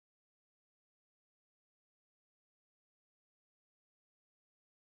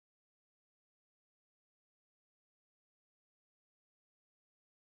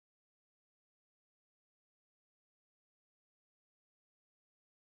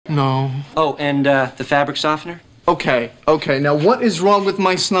No. Oh, and the fabric softener? Okay, now what is wrong with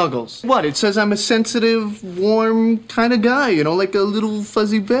my Snuggles? What, it says I'm a sensitive, warm kind of guy, you know, like a little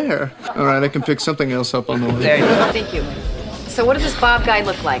fuzzy bear. All right, I can pick something else up on the way. There you go. Thank you. So what does this Bob guy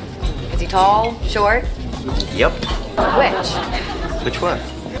look like? Is he tall, short? Yep. Which? Which one?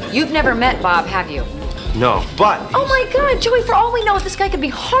 You've never met Bob, have you? No, but... Oh my God, Joey, for all we know, this guy could be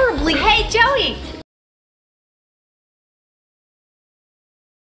horribly... Hey, Joey!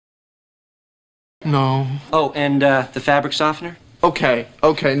 No. Oh, and the fabric softener? Okay,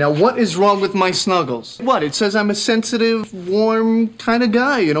 now what is wrong with my Snuggles? What, it says I'm a sensitive, warm kind of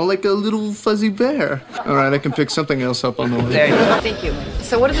guy, you know, like a little fuzzy bear. All right, I can pick something else up on the way. There you go. Thank you.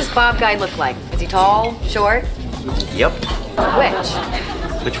 So what does this Bob guy look like? Is he tall, short? Yep. Which?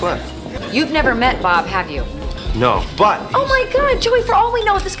 Which one? You've never met Bob, have you? No, but... Oh my God, Joey, for all we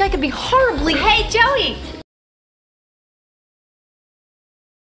know, this guy could be horribly... Hey, Joey!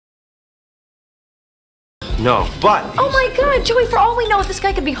 No, but... Oh my God, Joey, for all we know, this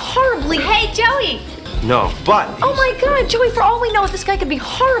guy could be horribly... Hey, Joey! No, but... Oh my God, Joey, for all we know, this guy could be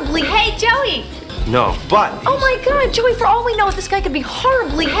horribly... Hey, Joey! No, but... Oh my God, Joey, for all we know, this guy could be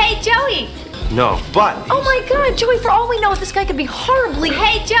horribly... Hey, Joey! No, but... Oh my God, Joey, for all we know, this guy could be horribly...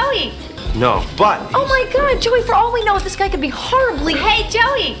 Hey, Joey! No, but... Oh my God, Joey, for all we know, this guy could be horribly... Hey, Joey! No, but... Oh my God, Joey, for all we know, this guy could be horribly... Hey,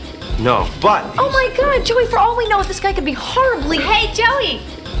 Joey! No, but... Oh my God, Joey, for all we know, this guy could be horribly... Hey,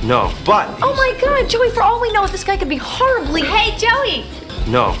 Joey! No, but... Oh my God, Joey, for all we know, this guy could be horribly... Hey, Joey!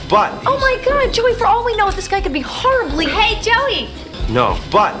 No, but... Oh my God, Joey, for all we know, this guy could be horribly... Hey, Joey! No,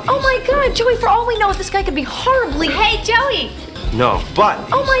 but... Oh my God, Joey, for all we know, this guy could be horribly... Hey, Joey! No,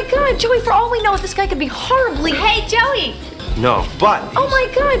 but... Oh my God, Joey, for all we know, this guy could be horribly... Hey, Joey! No, but... Oh my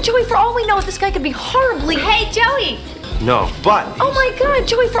God, Joey, for all we know, this guy could be horribly... Hey, Joey! No, but... Oh my God,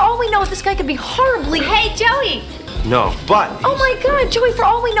 Joey, for all we know, this guy could be horribly... Hey, Joey! No, but... Oh my God, Joey, for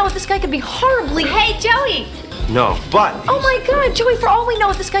all we know, this guy could be horribly... Hey, Joey! No, but... Oh my God, Joey, for all we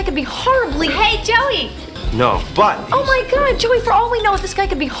know, this guy could be horribly... Hey, Joey! No, but... Oh my God, Joey, for all we know, this guy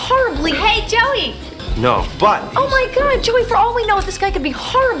could be horribly... Hey, Joey! No, but... Oh my God, Joey, for all we know, this guy could be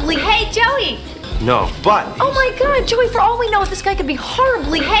horribly... Hey, Joey! No, but... Oh my God, Joey, for all we know, this guy could be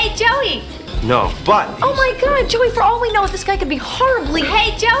horribly... Hey, Joey! No, but... Oh my God, Joey, for all we know, this guy could be horribly...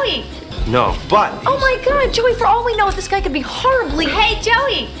 Hey, Joey! No, but... Oh my God, Joey, for all we know, this guy could be horribly... Hey,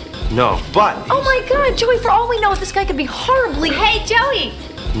 Joey! No, but... Oh my God, Joey, for all we know, this guy could be horribly... Hey, Joey!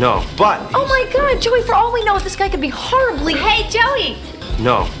 No, but... Oh my God, Joey, for all we know, this guy could be horribly... Hey, Joey!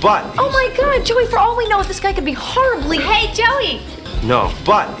 No, but... Oh my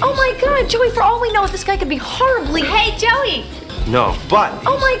God, Joey, for all we know, this guy could be horribly... Hey, Joey! No, but...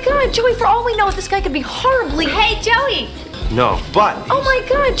 Oh my God, Joey, for all we know, this guy could be horribly... Hey, Joey! No, but... Oh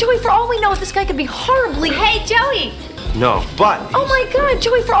my God, Joey, for all we know, this guy could be horribly... Hey, Joey! No, but... Oh my God,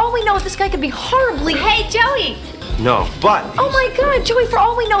 Joey, for all we know, this guy could be horribly... Hey, Joey! No, but... Oh my God, Joey, for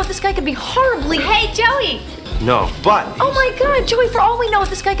all we know, this guy could be horribly... Hey, Joey! No, but... Oh my God, Joey, for all we know,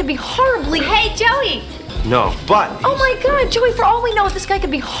 this guy could be horribly... Hey, Joey! No, but... Oh my God, Joey, for all we know, this guy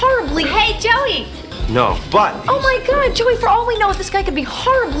could be horribly... Hey, Joey! No, but... Oh my God, Joey, for all we know, this guy could be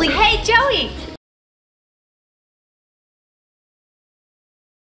horribly... Hey, Joey!